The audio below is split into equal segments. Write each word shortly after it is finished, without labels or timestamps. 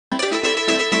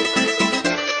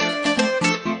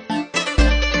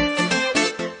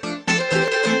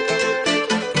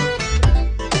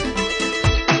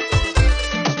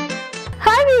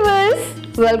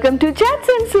Welcome to charts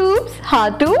and soups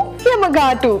hot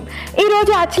యమగాటు.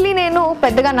 ఈరోజు actually నేను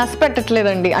పెద్దగా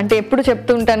నష్టపెట్టట్లేదండి. అంటే ఎప్పుడు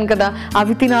చెప్తూ ఉంటాను కదా,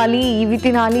 అవి తినాలి ఇవి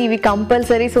తినాలి ఇవి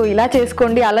కంపల్సరీ, సో ఇలా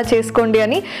చేసుకోండి అలా చేసుకోండి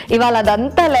అని. ఇవాళ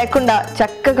అదంతా లేకుండా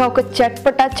చక్కగా ఒక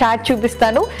చట్పటా చాట్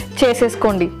చూపిస్తాను,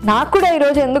 చేసేసుకోండి. నాకు కూడా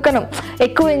ఈరోజు ఎందుకనో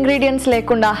ఎక్కువ ఇంగ్రీడియంట్స్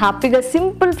లేకుండా హ్యాపీగా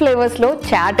సింపుల్ ఫ్లేవర్స్లో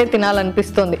చాటే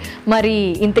తినాలనిపిస్తుంది. మరి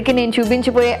ఇంతకీ నేను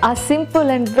చూపించిపోయే ఆ simple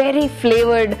and very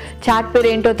flavoured chat పేరు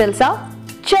ఏంటో తెలుసా?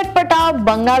 చట్పటా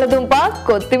బంగాళదుంప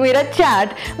కొత్తిమీర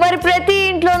చాట్. మరి ప్రతి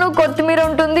ఇంట్లోనూ కొత్తిమీర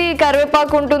ఉంటుంది,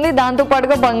 కరివేపాకు ఉంటుంది, దాంతో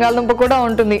పాటుగా బంగాళదుంప కూడా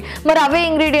ఉంటుంది. మరి అవే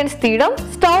ఇంగ్రీడియంట్స్ తీయడం,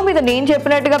 స్టవ్ మీద నేను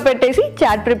చెప్పినట్టుగా పెట్టేసి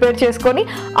చాట్ ప్రిపేర్ చేసుకొని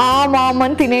ఆ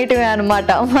మామని తినేయటమే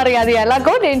అనమాట. మరి అది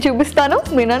ఎలాగో నేను చూపిస్తాను,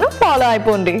 మీరు ఫాలో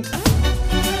అయిపోండి.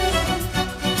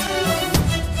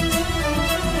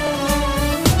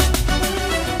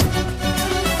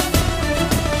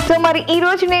 సో మరి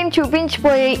ఈరోజు నేను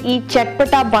చూపించిపోయే ఈ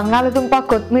చట్పటా బంగాళదుంప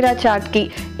కొత్తిమీర చాట్కి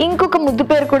ఇంకొక ముద్దు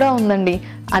పేరు కూడా ఉందండి.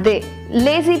 అదే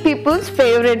లేజీ పీపుల్స్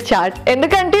ఫేవరెట్ చాట్.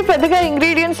 ఎందుకంటే పెద్దగా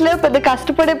ఇంగ్రీడియంట్స్ లేవు, పెద్ద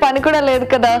కష్టపడే పని కూడా లేదు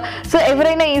కదా, సో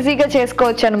ఎవరైనా ఈజీగా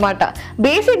చేసుకోవచ్చు అనమాట.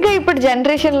 బేసిక్గా ఇప్పుడు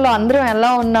జనరేషన్లో అందరం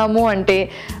ఎలా ఉన్నాము అంటే,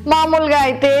 మామూలుగా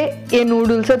అయితే ఏ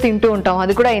నూడిల్స్ తింటూ ఉంటాం,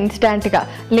 అది కూడా ఇన్స్టాంట్గా.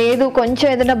 లేదు కొంచెం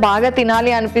ఏదైనా బాగా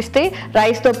తినాలి అనిపిస్తే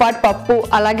రైస్తో పాటు పప్పు,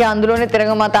 అలాగే అందులోనే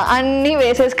తిరగమాత అన్నీ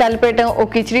వేసేసి కలిపేయటం, ఒక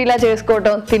కిచిడీలా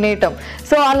చేసుకోవటం, తినేయటం.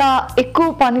 సో అలా ఎక్కువ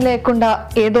పని లేకుండా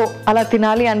ఏదో అలా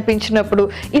తినాలి అనిపించినప్పుడు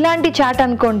ఇలాంటి చాట్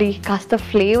అనుకోండి, కాస్త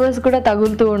ఫ్లేవర్స్ కూడా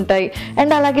తగులుతూ ఉంటాయి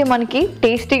అండ్ అలాగే మనకి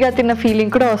టేస్టీగా తిన్న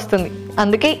ఫీలింగ్ కూడా వస్తుంది.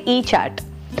 అందుకే ఈ చాట్.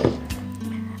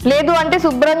 లేదు అంటే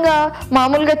శుభ్రంగా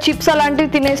మామూలుగా చిప్స్ అలాంటివి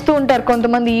తినేస్తూ ఉంటారు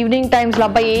కొంతమంది ఈవినింగ్ టైమ్స్లో.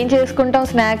 అబ్బాయి ఏం చేసుకుంటాం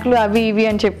స్నాక్లు అవి ఇవి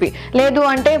అని చెప్పి. లేదు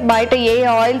అంటే బయట ఏ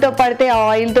ఆయిల్తో పడితే ఆ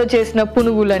ఆయిల్తో చేసిన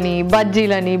పునుగులని,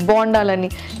 బజ్జీలని,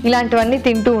 బోండాలని ఇలాంటివన్నీ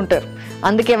తింటూ ఉంటారు.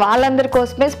 అందుకే వాళ్ళందరి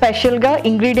కోసమే స్పెషల్గా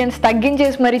ఇంగ్రీడియంట్స్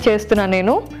తగ్గించేసి మరీ చేస్తున్నాను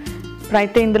నేను.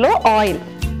 అయితే ఇందులో ఆయిల్,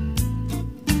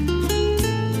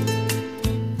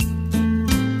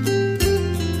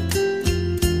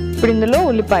 ఇప్పుడు ఇందులో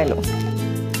ఉల్లిపాయలు,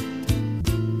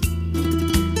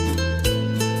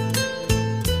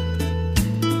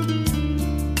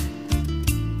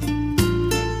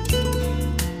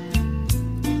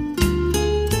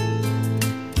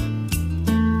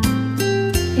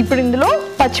 ఇప్పుడు ఇందులో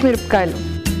పచ్చిమిరపకాయలు,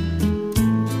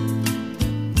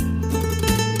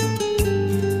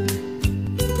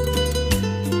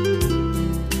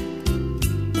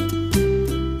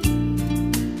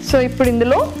 సో ఇప్పుడు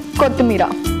ఇందులో కొత్తిమీర,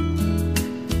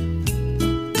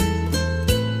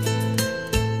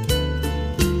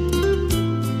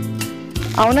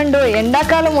 అవునండో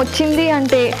ఎండాకాలం వచ్చింది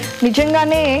అంటే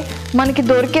నిజంగానే మనకి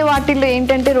దొరికే వాటిల్లో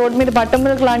ఏంటంటే రోడ్ మీద బట్టర్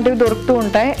మిల్క్ లాంటివి దొరుకుతూ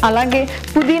ఉంటాయి, అలాగే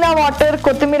పుదీనా వాటర్,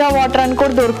 కొత్తిమీర వాటర్ అని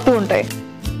కూడా దొరుకుతూ ఉంటాయి.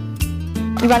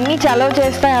 ఇవన్నీ చలవ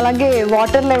చేస్తాయి, అలాగే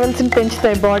వాటర్ లెవెల్స్ని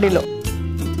పెంచుతాయి బాడీలో.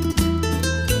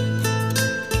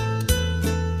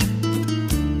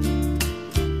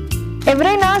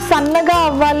 ఎవరైనా సన్నగా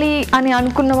అవ్వాలి అని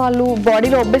అనుకున్న వాళ్ళు,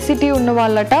 బాడీలో ఒబెసిటీ ఉన్న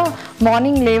వాళ్ళట,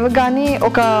 మార్నింగ్ లేవగానే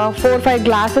ఒక 4-5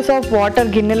 గ్లాసెస్ ఆఫ్ వాటర్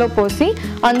గిన్నెలో పోసి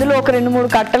అందులో ఒక 2-3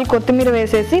 కట్టలు కొత్తిమీర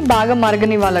వేసేసి బాగా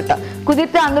మరగనివ్వాలట.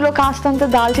 కుదిరితే అందులో కాస్తంత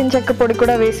దాల్చిన చెక్క పొడి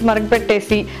కూడా వేసి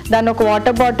మరగపెట్టేసి దాన్ని ఒక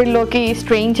వాటర్ బాటిల్లోకి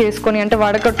స్ట్రెయిన్ చేసుకొని, అంటే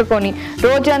వడకట్టుకొని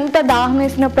రోజంతా దాహం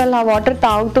వేసినప్పుడల్లా ఆ వాటర్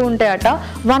తాగుతూ ఉంటాయట.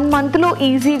 1 మంత్లో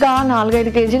ఈజీగా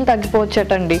 4-5 కేజీలు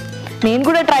తగ్గిపోవచ్చటండి. నేను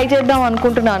కూడా ట్రై చేద్దాం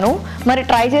అనుకుంటున్నాను. మరి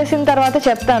ట్రై చేసిన తర్వాత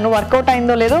చెప్తాను వర్కౌట్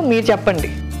అయిందో లేదో, మీరు చెప్పండి.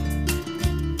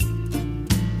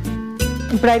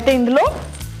 ఇప్పుడైతే ఇందులో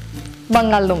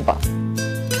బంగాళదుంప,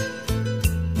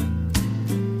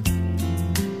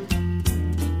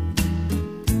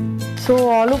 సో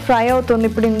ఆలు ఫ్రై అవుతుంది.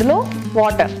 ఇప్పుడు ఇందులో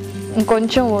వాటర్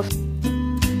ఇంకొంచెం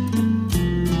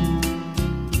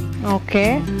ఓకే,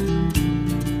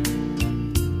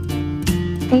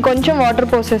 ఇంకొంచెం వాటర్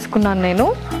పోసేసుకున్నాను నేను.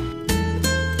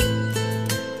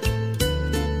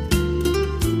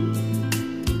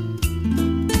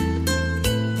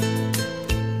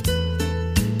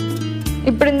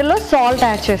 ఇప్పుడు ఇందులో సాల్ట్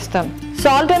యాడ్ చేస్తాం.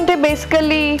 సాల్ట్ అంటే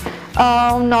బేసికల్లీ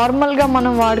నార్మల్గా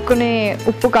మనం వాడుకునే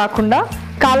ఉప్పు కాకుండా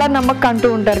కాలా నమక్ అంటూ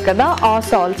ఉంటారు కదా, ఆ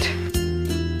సాల్ట్.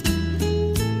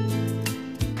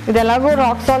 ఇది ఎలాగో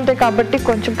రాక్ సాల్టే కాబట్టి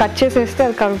కొంచెం కట్ చేసేస్తే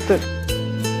అది కలుగుతుంది.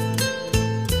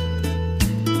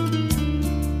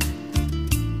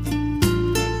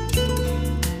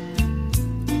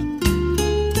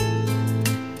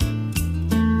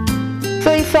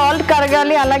 సో ఈ సాల్ట్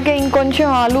కరగాలి, అలాగే ఇంకొంచెం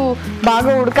ఆలు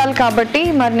బాగా ఉడకాలి కాబట్టి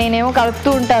మరి నేనేమో కలుపుతూ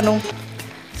ఉంటాను.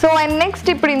 సో అండ్ నెక్స్ట్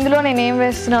ఇప్పుడు ఇందులో నేనేం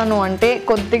వేస్తున్నాను అంటే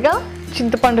కొద్దిగా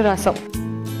చింతపండు రసం.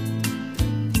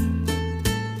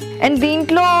 అండ్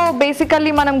దీంట్లో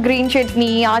బేసికల్లీ మనం గ్రీన్ చట్నీ,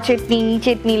 ఆ చట్నీ, ఈ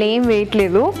చట్నీలు ఏం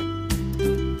వేయట్లేదు.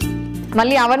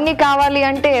 మళ్ళీ అవన్నీ కావాలి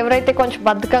అంటే ఎవరైతే కొంచెం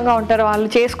బద్ధకంగా ఉంటారో వాళ్ళు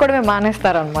చేసుకోవడమే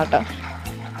మానేస్తారనమాట.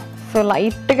 సో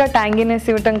లైట్గా ట్యాంగీనెస్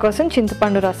ఇవ్వటం కోసం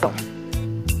చింతపండు రసం.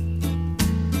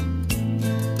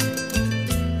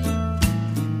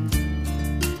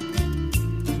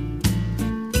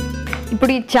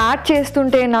 ఇప్పుడు ఈ చాట్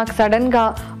చేస్తుంటే నాకు సడన్గా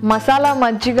మసాలా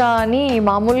మజ్జిగ అని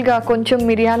మామూలుగా కొంచెం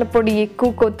మిరియాల పొడి, ఎక్కువ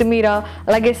కొత్తిమీర,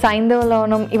 అలాగే సైంధవ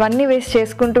లవణం ఇవన్నీ వేసి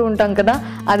చేసుకుంటూ ఉంటాం కదా,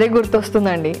 అదే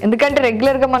గుర్తొస్తుందండి. ఎందుకంటే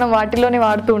రెగ్యులర్గా మనం వాటిలోనే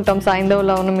వాడుతూ ఉంటాం సైంధవ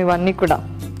లవణం ఇవన్నీ కూడా.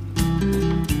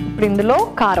 ఇప్పుడు ఇందులో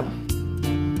కారం,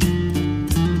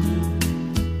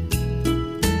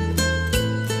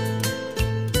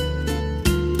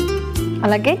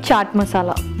 అలాగే చాట్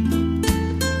మసాలా,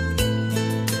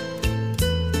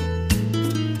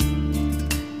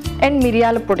 అండ్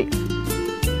మిరియాల పొడి,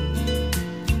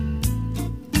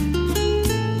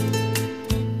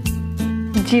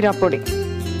 జీరా పొడి.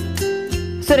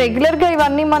 సో రెగ్యులర్గా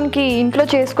ఇవన్నీ మనకి ఇంట్లో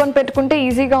చేసుకొని పెట్టుకుంటే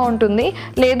ఈజీగా ఉంటుంది.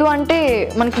 లేదు అంటే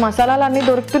మనకి మసాలాలు అన్నీ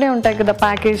దొరుకుతూనే ఉంటాయి కదా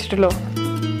ప్యాకేజ్డ్లో.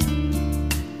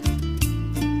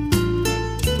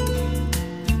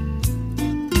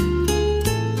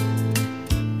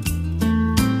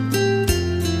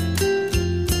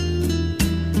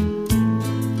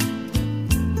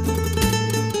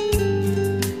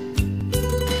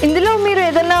 ఇందులో మీరు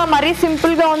ఏదైనా మరీ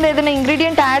సింపుల్గా ఉంది ఏదైనా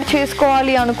ఇంగ్రీడియంట్ యాడ్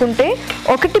చేసుకోవాలి అనుకుంటే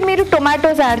ఒకటి మీరు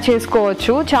టొమాటోస్ యాడ్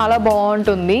చేసుకోవచ్చు, చాలా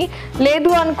బాగుంటుంది. లేదు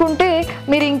అనుకుంటే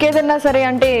మీరు ఇంకేదన్నా సరే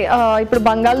అంటే ఇప్పుడు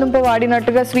బంగాళదుంప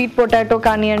వాడినట్టుగా స్వీట్ పొటాటో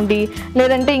కానివ్వండి,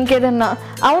 లేదంటే ఇంకేదన్నా.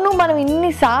 అవును, మనం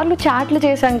ఇన్నిసార్లు చాట్లు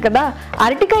చేసాం కదా,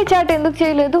 అరటికాయ చాట్ ఎందుకు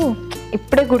చేయలేదు?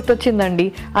 ఇప్పుడే గుర్తొచ్చిందండి,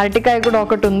 అరటికాయ కూడా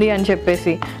ఒకటి ఉంది అని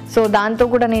చెప్పేసి. సో దాంతో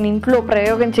కూడా నేను ఇంట్లో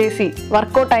ప్రయోగం చేసి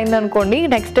వర్కౌట్ అయిందనుకోండి,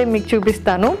 నెక్స్ట్ టైం మీకు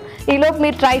చూపిస్తాను. ఈలోపు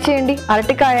మీరు ట్రై చేయండి,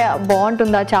 అరటికాయ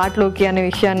బాగుంటుందా చాట్లోకి అనే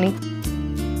విషయాన్ని.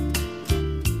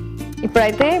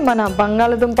 ఇప్పుడైతే మన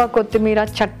బంగాళదుంప కొత్తిమీర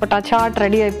చట్పటా చాట్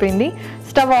రెడీ అయిపోయింది.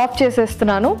 స్టవ్ ఆఫ్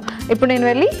చేసేస్తున్నాను. ఇప్పుడు నేను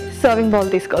వెళ్ళి సర్వింగ్ బౌల్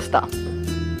తీసుకొస్తా.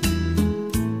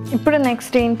 ఇప్పుడు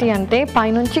నెక్స్ట్ ఏంటి అంటే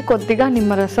పైనుంచి కొద్దిగా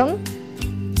నిమ్మరసం,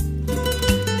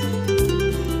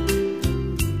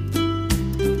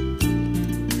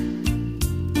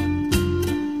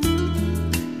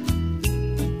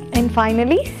 and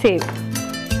finally save.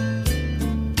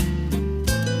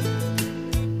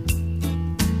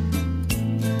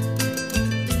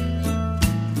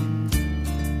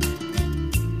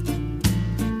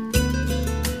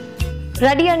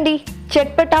 రెడీ అండి,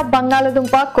 చట్పటా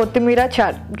బంగాళదుంప కొత్తిమీర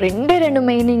చాట్. రెండు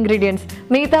మెయిన్ ఇంగ్రీడియంట్స్,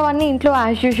 మిగతావన్నీ ఇంట్లో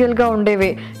యాజ్ యూజువల్గా ఉండేవే.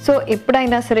 సో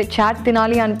ఎప్పుడైనా సరే చాట్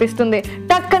తినాలి అనిపిస్తుంది,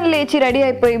 టక్కన లేచి రెడీ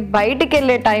అయిపోయి బయటికి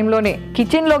వెళ్ళే టైంలోనే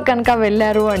కిచెన్లో కనుక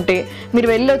వెళ్ళారు అంటే మీరు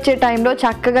వెళ్ళొచ్చే టైంలో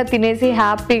చక్కగా తినేసి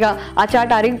హ్యాపీగా ఆ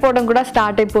చాట్ అరిగిపోవడం కూడా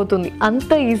స్టార్ట్ అయిపోతుంది.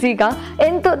 అంత ఈజీగా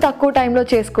ఎంతో తక్కువ టైంలో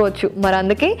చేసుకోవచ్చు. మరి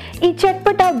అందుకే ఈ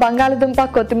చట్పటా బంగాళదుంప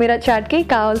కొత్తిమీర చాట్కి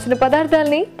కావాల్సిన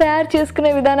పదార్థాలని తయారు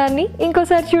చేసుకునే విధానాన్ని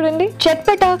ఇంకోసారి చూడండి.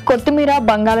 చట్పటా కొత్తిమీర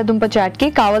బంగాళదుంప చాట్కి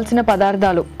కావలసిన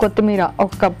పదార్థాలు: కొత్తిమీర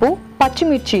 1 కప్పు,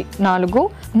 పచ్చిమిర్చి 4,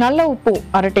 నల్ల ఉప్పు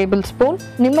 1/2 టేబుల్ స్పూన్,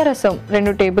 నిమ్మరసం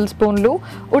 2 టేబుల్ స్పూన్లు,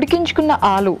 ఉడికించుకున్న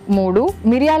ఆలు 3,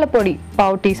 మిరియాల పొడి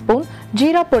 1/2 టీ స్పూన్,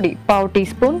 జీరా పొడి 1/2 tea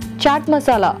spoon, chaat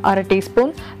masala 1/2 tea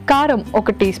spoon, కారం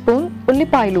 1 టీ స్పూన్,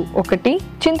 ఉల్లిపాయలు 1,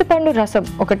 చింతపండు రసం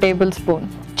 1 టేబుల్ స్పూన్.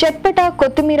 చట్పటా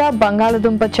కొత్తిమీర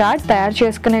బంగాళదుంప చాట్ తయారు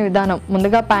చేసుకునే విధానం: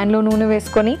 ముందుగా ప్యాన్లో నూనె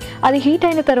వేసుకొని అది హీట్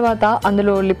అయిన తర్వాత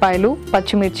అందులో ఉల్లిపాయలు,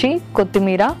 పచ్చిమిర్చి,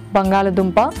 కొత్తిమీర,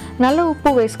 బంగాళదుంప, నల్ల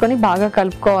ఉప్పు వేసుకొని బాగా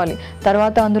కలుపుకోవాలి.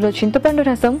 తర్వాత అందులో చింతపండు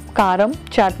రసం, కారం,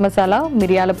 చాట్ మసాలా,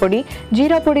 మిరియాల పొడి,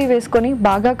 జీరా పొడి వేసుకొని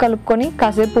బాగా కలుపుకొని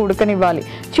కాసేపు ఉడకనివ్వాలి.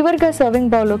 చివరిగా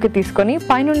సర్వింగ్ బౌల్లోకి తీసుకొని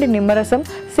పైనుండి నిమ్మరసం,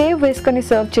 సేవ్ వేసుకొని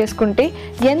సర్వ్ చేసుకుంటే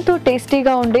ఎంతో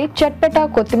టేస్టీగా ఉండే చట్పటా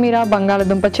కొత్తిమీర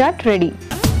బంగాళదుంప చాట్ రెడీ.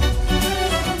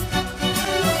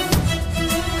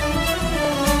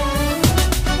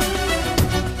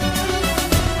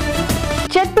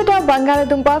 చట్పటా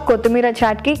బంగాళదుంప కొత్తిమీర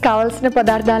చాట్కి కావాల్సిన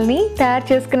పదార్థాలని తయారు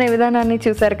చేసుకునే విధానాన్ని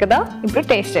చూసారు కదా. ఇప్పుడు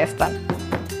టేస్ట్ చేస్తాను.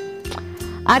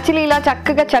 యాక్చువల్లీ ఇలా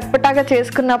చక్కగా చట్పటాగా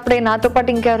చేసుకున్నప్పుడే నాతో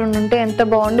పాటు ఇంకెవరైనా ఉంటే ఎంత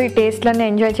బాగుండు ఈ టేస్ట్లన్నీ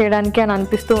ఎంజాయ్ చేయడానికి అని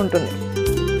అనిపిస్తూ ఉంటుంది.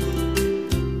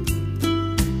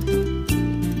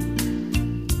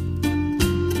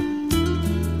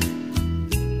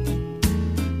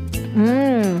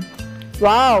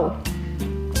 వావ్,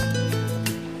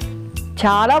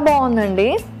 చాలా బాగుందండి.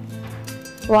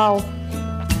 Wow,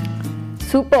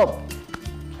 super.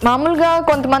 మామూలుగా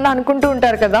కొంతమంది అనుకుంటూ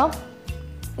ఉంటారు కదా,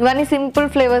 ఇవన్నీ సింపుల్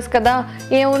ఫ్లేవర్స్ కదా,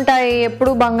 ఏముంటాయి,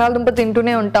 ఎప్పుడు బంగాళదుంప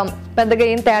తింటూనే ఉంటాం, పెద్దగా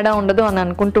ఏం తేడా ఉండదు అని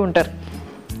అనుకుంటూ ఉంటారు.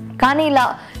 కానీ ఇలా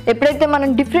ఎప్పుడైతే మనం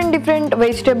డిఫరెంట్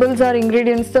వెజిటేబుల్స్ ఆర్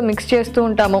ఇంగ్రీడియంట్స్తో మిక్స్ చేస్తూ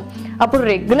ఉంటామో అప్పుడు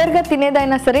రెగ్యులర్గా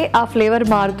తినేదైనా సరే ఆ ఫ్లేవర్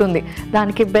మారుతుంది.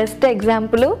 దానికి బెస్ట్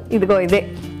ఎగ్జాంపుల్ ఇదిగో ఇదే.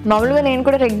 మామూలుగా నేను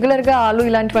కూడా రెగ్యులర్గా ఆలు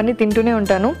ఇలాంటివన్నీ తింటూనే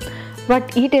ఉంటాను. బట్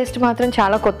ఈ టేస్ట్ మాత్రం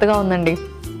చాలా కొత్తగా ఉందండి.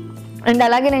 అండ్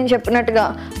అలాగే నేను చెప్పినట్టుగా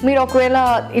మీరు ఒకవేళ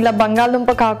ఇలా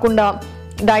బంగాళదుంప కాకుండా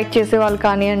డైట్ చేసే వాళ్ళు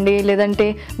కానివ్వండి, లేదంటే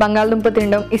బంగాళదుంప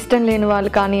తినడం ఇష్టం లేని వాళ్ళు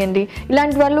కానివ్వండి,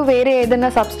 ఇలాంటి వాళ్ళు వేరే ఏదైనా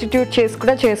సబ్స్టిట్యూట్ చేసి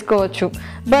కూడా చేసుకోవచ్చు.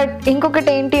 బట్ ఇంకొకటి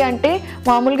ఏంటి అంటే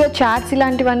మామూలుగా చాట్స్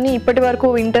ఇలాంటివన్నీ ఇప్పటి వరకు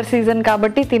వింటర్ సీజన్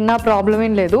కాబట్టి తిన్నా ప్రాబ్లం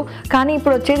ఏం లేదు. కానీ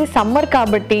ఇప్పుడు వచ్చేది సమ్మర్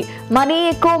కాబట్టి మరీ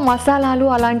ఎక్కువ మసాలాలు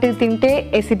అలాంటివి తింటే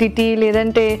ఎసిడిటీ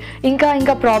లేదంటే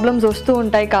ఇంకా ప్రాబ్లమ్స్ వస్తూ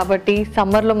ఉంటాయి. కాబట్టి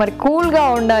సమ్మర్లో మరి కూల్గా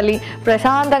ఉండాలి,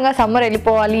 ప్రశాంతంగా సమ్మర్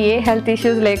వెళ్ళిపోవాలి, ఏ హెల్త్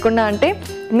ఇష్యూస్ లేకుండా అంటే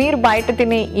మీరు బయట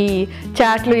తినే ఈ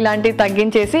చాట్లు ఇలాంటివి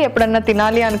తగ్గించేసి ఎప్పుడన్నా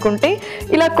తినాలి అనుకుంటే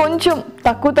ఇలా కొంచెం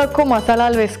తక్కువ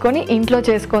మసాలాలు వేసుకొని ఇంట్లో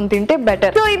చేసుకొని తింటే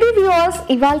బెటర్. సో ఇది వ్యూవర్స్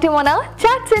ఇవాల్టి మన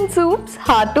చాట్స్ అండ్ సూప్స్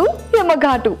హాటు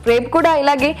యమఘాటు. రేపు కూడా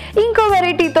ఇలాగే ఇంకో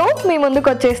వెరైటీతో మీ ముందుకు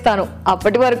వచ్చేస్తాను.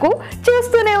 అప్పటి వరకు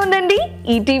చూస్తూనే ఉండండి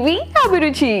ఈటీవీ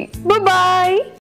అభిరుచి. బాయ్.